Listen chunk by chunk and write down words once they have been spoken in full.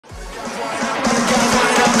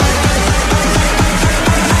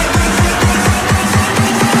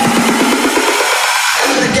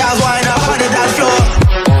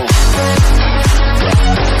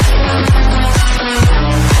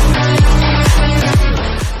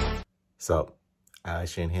So,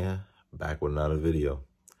 Shane here, back with another video.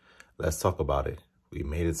 Let's talk about it. We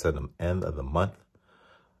made it to the end of the month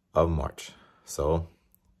of March. So,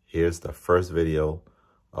 here's the first video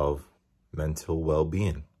of mental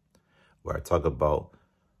well-being, where I talk about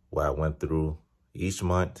what I went through each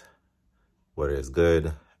month, whether it's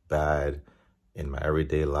good, bad, in my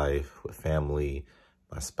everyday life, with family,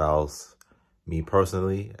 my spouse, me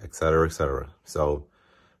personally, etc., etc. So,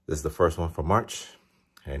 this is the first one for March.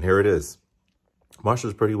 And here it is. March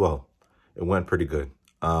was pretty well. It went pretty good.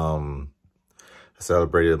 I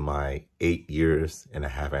celebrated my 8.5 years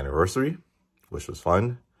anniversary, which was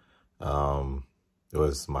fun. It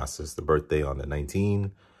was my sister's birthday on the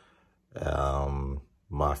 19th.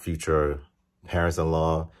 My future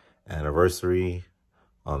parents-in-law anniversary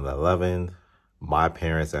on the 11th. My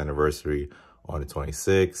parents' anniversary on the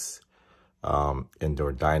 26th.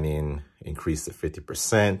 Indoor dining increased to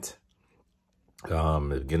 50%. At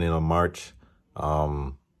the beginning of March,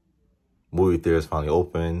 movie theaters finally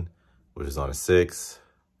open, which is on the 6th.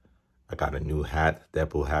 I got a new hat,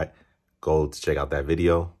 Deadpool hat. Go to check out that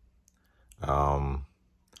video.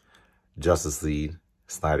 Justice League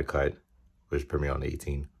Snyder Cut, which premiered on the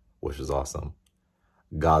 18th, which was awesome.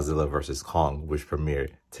 Godzilla vs. Kong, which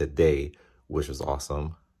premiered today, which was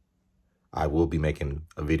awesome. I will be making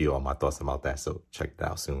a video on my thoughts about that, so check that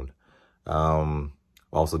out soon.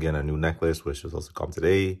 Also getting a new necklace, which was also come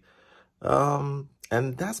today.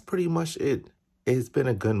 And that's pretty much it. It's been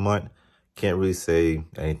a good month. Can't really say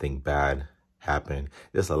anything bad happened.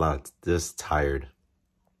 Just tired.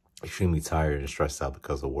 Extremely tired and stressed out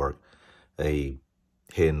because of work. They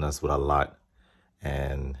hitting us with a lot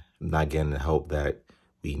and not getting the help that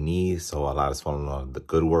we need. So a lot is falling on the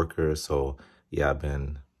good workers. So yeah, I've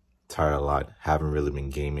been tired a lot. Haven't really been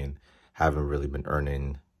gaming. Haven't really been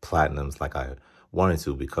earning platinums like I wanted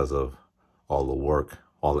to because of all the work,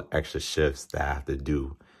 all the extra shifts that I have to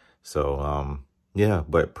do. So, yeah,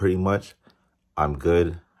 but pretty much I'm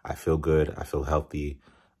good. I feel good. I feel healthy.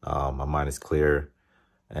 My mind is clear.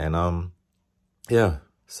 And, yeah,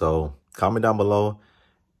 so comment down below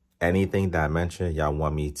anything that I mentioned y'all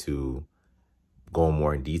want me to go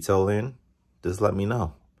more in detail in. Just let me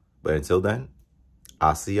know. But until then,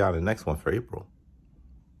 I'll see y'all in the next one for April.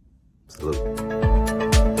 Salute.